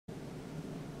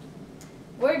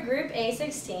We're group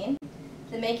A16,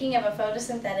 the making of a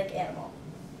photosynthetic animal.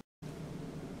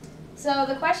 So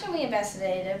the question we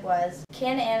investigated was,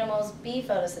 can animals be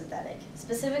photosynthetic,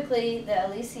 specifically the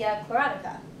Alecia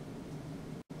chlorotica?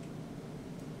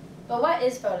 But what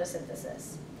is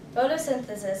photosynthesis?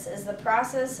 Photosynthesis is the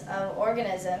process of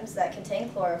organisms that contain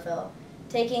chlorophyll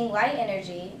taking light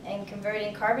energy and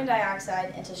converting carbon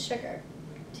dioxide into sugar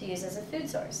to use as a food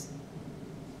source.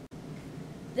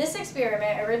 This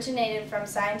experiment originated from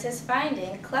scientists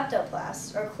finding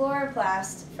kleptoplasts or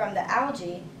chloroplasts from the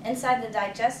algae inside the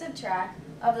digestive tract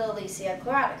of the Alecia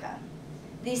chlorotica.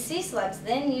 These sea slugs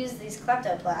then use these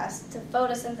kleptoplasts to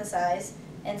photosynthesize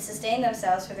and sustain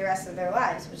themselves for the rest of their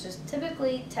lives, which is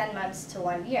typically 10 months to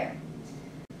 1 year.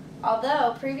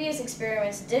 Although previous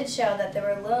experiments did show that there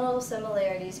were little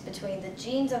similarities between the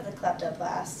genes of the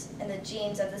kleptoplasts and the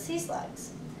genes of the sea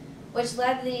slugs, which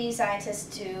led the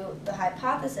scientists to the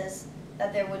hypothesis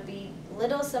that there would be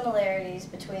little similarities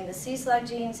between the sea slug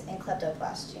genes and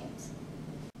kleptoplast genes.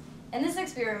 In this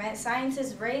experiment,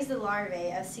 scientists raised the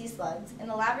larvae of sea slugs in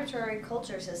a laboratory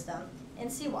culture system in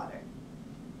seawater.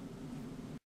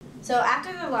 So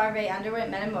after the larvae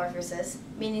underwent metamorphosis,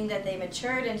 meaning that they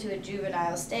matured into a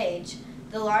juvenile stage,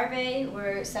 the larvae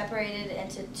were separated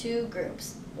into two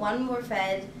groups. One were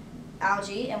fed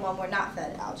algae and one were not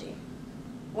fed algae.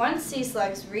 Once sea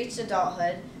slugs reached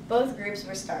adulthood, both groups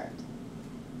were starved.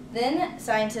 Then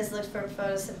scientists looked for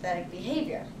photosynthetic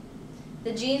behavior.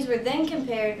 The genes were then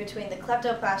compared between the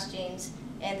kleptoplast genes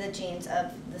and the genes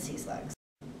of the sea slugs.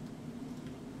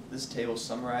 This table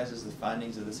summarizes the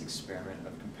findings of this experiment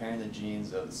of comparing the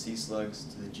genes of the sea slugs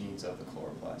to the genes of the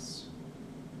chloroplasts.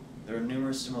 There are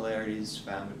numerous similarities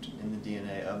found in the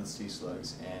DNA of the sea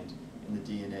slugs and in the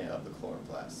DNA of the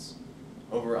chloroplasts.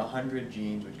 Over 100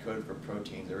 genes which coded for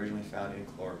proteins originally found in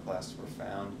chloroplasts were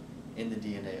found in the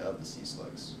DNA of the sea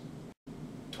slugs.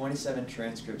 27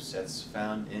 transcript sets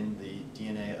found in the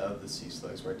DNA of the sea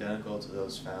slugs were identical to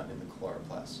those found in the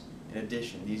chloroplasts. In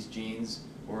addition, these genes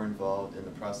were involved in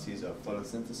the processes of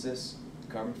photosynthesis,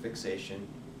 carbon fixation,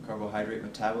 carbohydrate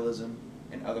metabolism,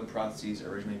 and other processes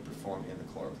originally performed in the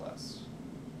chloroplasts.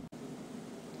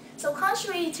 So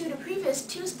contrary to the previous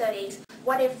two studies,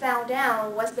 what they found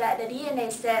out was that the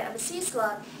DNA set of the sea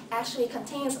slug actually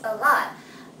contains a lot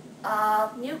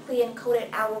of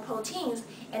nuclein-encoded alloproteins,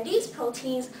 and these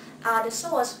proteins are the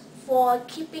source for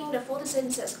keeping the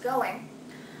photosynthesis going.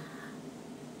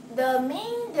 The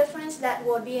main difference that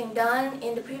was being done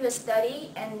in the previous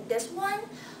study and this one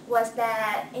was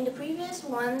that in the previous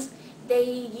ones they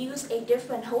used a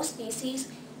different host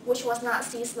species which was not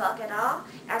sea slug at all.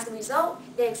 As a result,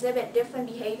 they exhibit different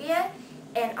behavior,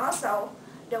 and also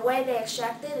the way they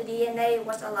extracted the DNA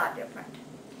was a lot different.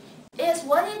 It is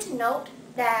worthy to note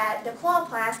that the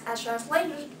chloroplasts are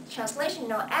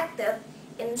translational active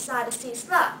inside the sea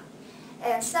slug,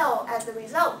 and so as a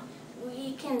result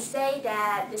we can say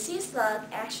that the sea slug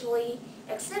actually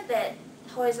exhibit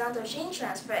horizontal gene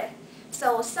transfer.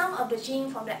 So some of the gene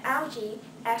from the algae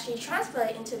actually transfer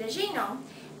into the genome.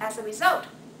 As a result,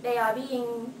 they are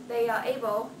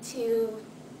able to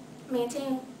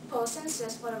maintain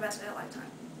photosynthesis for the rest of their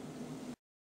lifetime.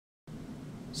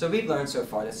 So we've learned so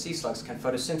far that sea slugs can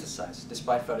photosynthesize,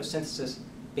 despite photosynthesis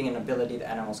being an ability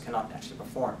that animals cannot actually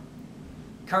perform.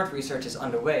 Current research is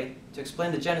underway to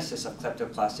explain the genesis of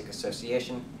kleptoplastic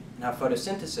association and how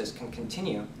photosynthesis can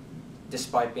continue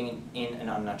despite being in an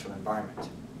unnatural environment.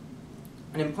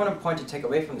 An important point to take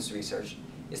away from this research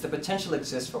is the potential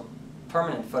exists for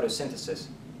permanent photosynthesis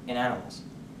in animals,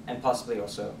 and possibly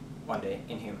also one day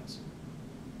in humans.